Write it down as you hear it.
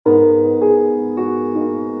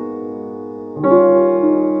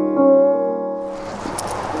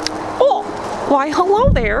Why, hello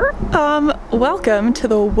there. Welcome to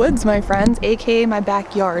the woods, my friends, aka my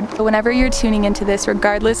backyard. Whenever you're tuning into this,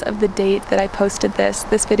 regardless of the date that I posted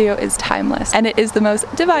this video is timeless, and it is the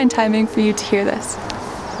most divine timing for you to hear this.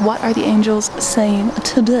 What are the angels saying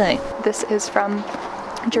today? This is from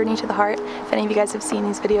Journey to the Heart. If any of you guys have seen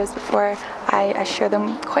these videos before, I share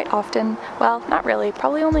them quite often. Well, not really,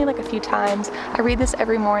 probably only like a few times. I read this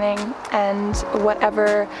every morning, and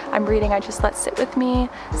whatever I'm reading I just let sit with me,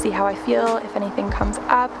 see how I feel. If anything comes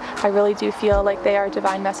up, I really do feel like they are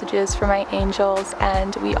divine messages from my angels,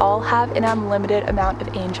 and we all have an unlimited amount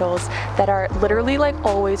of angels that are literally like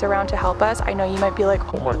always around to help us. I know you might be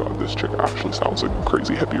like, oh my god, this chick actually sounds like a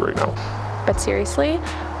crazy hippie right now. But seriously,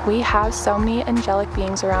 we have so many angelic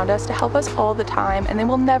beings around us to help us all the time, and they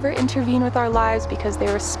will never intervene with our lives because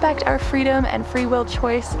they respect our freedom and free will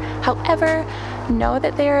choice. However, know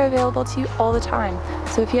that they are available to you all the time.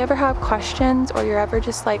 So if you ever have questions, or you're ever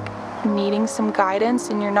just like needing some guidance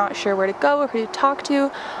and you're not sure where to go or who to talk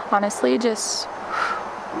to, honestly, just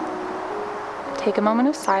take a moment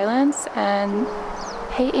of silence and,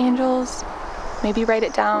 hey angels, maybe write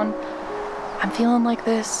it down. I'm feeling like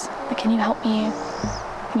this. Can you help me?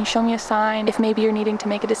 Can you show me a sign? If maybe you're needing to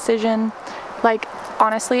make a decision. Like,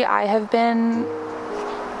 honestly, I have been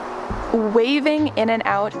waving in and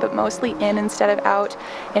out, but mostly in instead of out,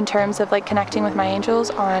 in terms of like connecting with my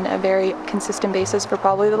angels on a very consistent basis for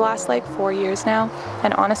probably the last like 4 years now.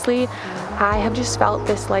 And honestly, I have just felt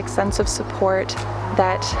this like sense of support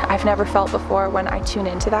that I've never felt before when I tune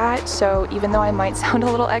into that. So even though I might sound a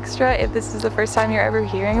little extra, if this is the first time you're ever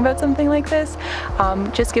hearing about something like this,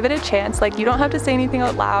 just give it a chance. Like, you don't have to say anything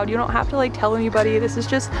out loud. You don't have to like tell anybody. This is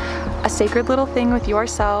just a sacred little thing with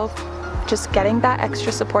yourself, just getting that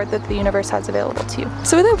extra support that the universe has available to you.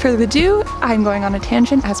 So without further ado, I'm going on a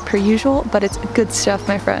tangent as per usual, but it's good stuff,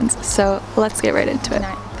 my friends. So let's get right into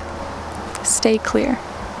it. Stay clear.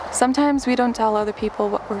 Sometimes we don't tell other people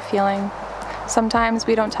what we're feeling. Sometimes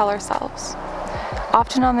we don't tell ourselves.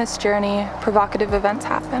 Often on this journey, provocative events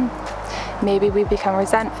happen. Maybe we become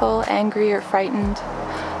resentful, angry, or frightened.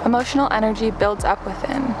 Emotional energy builds up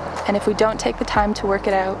within, and if we don't take the time to work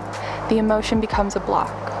it out, the emotion becomes a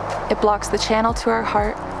block. It blocks the channel to our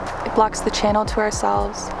heart, it blocks the channel to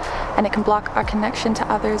ourselves, and it can block our connection to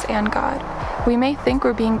others and God. We may think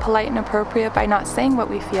we're being polite and appropriate by not saying what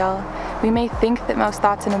we feel. We may think that most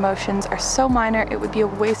thoughts and emotions are so minor it would be a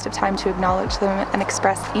waste of time to acknowledge them and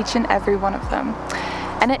express each and every one of them.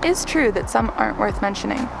 And it is true that some aren't worth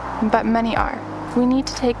mentioning, but many are. We need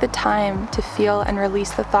to take the time to feel and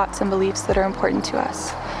release the thoughts and beliefs that are important to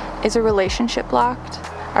us. Is a relationship blocked?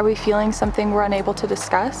 Are we feeling something we're unable to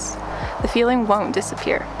discuss? The feeling won't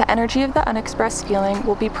disappear. The energy of the unexpressed feeling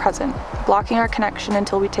will be present, blocking our connection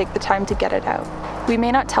until we take the time to get it out. We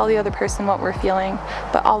may not tell the other person what we're feeling,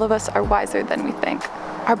 but all of us are wiser than we think.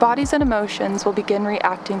 Our bodies and emotions will begin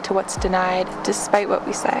reacting to what's denied, despite what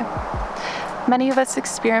we say. Many of us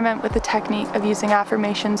experiment with the technique of using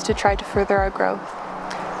affirmations to try to further our growth.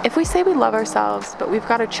 If we say we love ourselves, but we've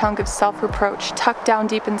got a chunk of self-reproach tucked down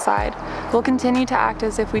deep inside, we'll continue to act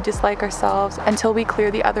as if we dislike ourselves until we clear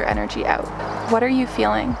the other energy out. What are you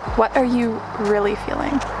feeling? What are you really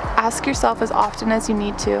feeling? Ask yourself as often as you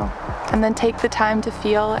need to, and then take the time to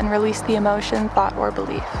feel and release the emotion, thought, or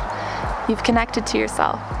belief. You've connected to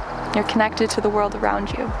yourself. You're connected to the world around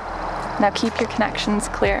you. Now keep your connections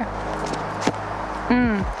clear.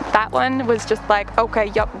 That one was just like,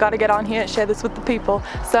 okay, yep, gotta get on here and share this with the people.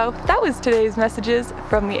 So that was today's messages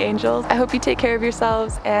from the angels. I hope you take care of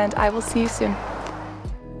yourselves, and I will see you soon.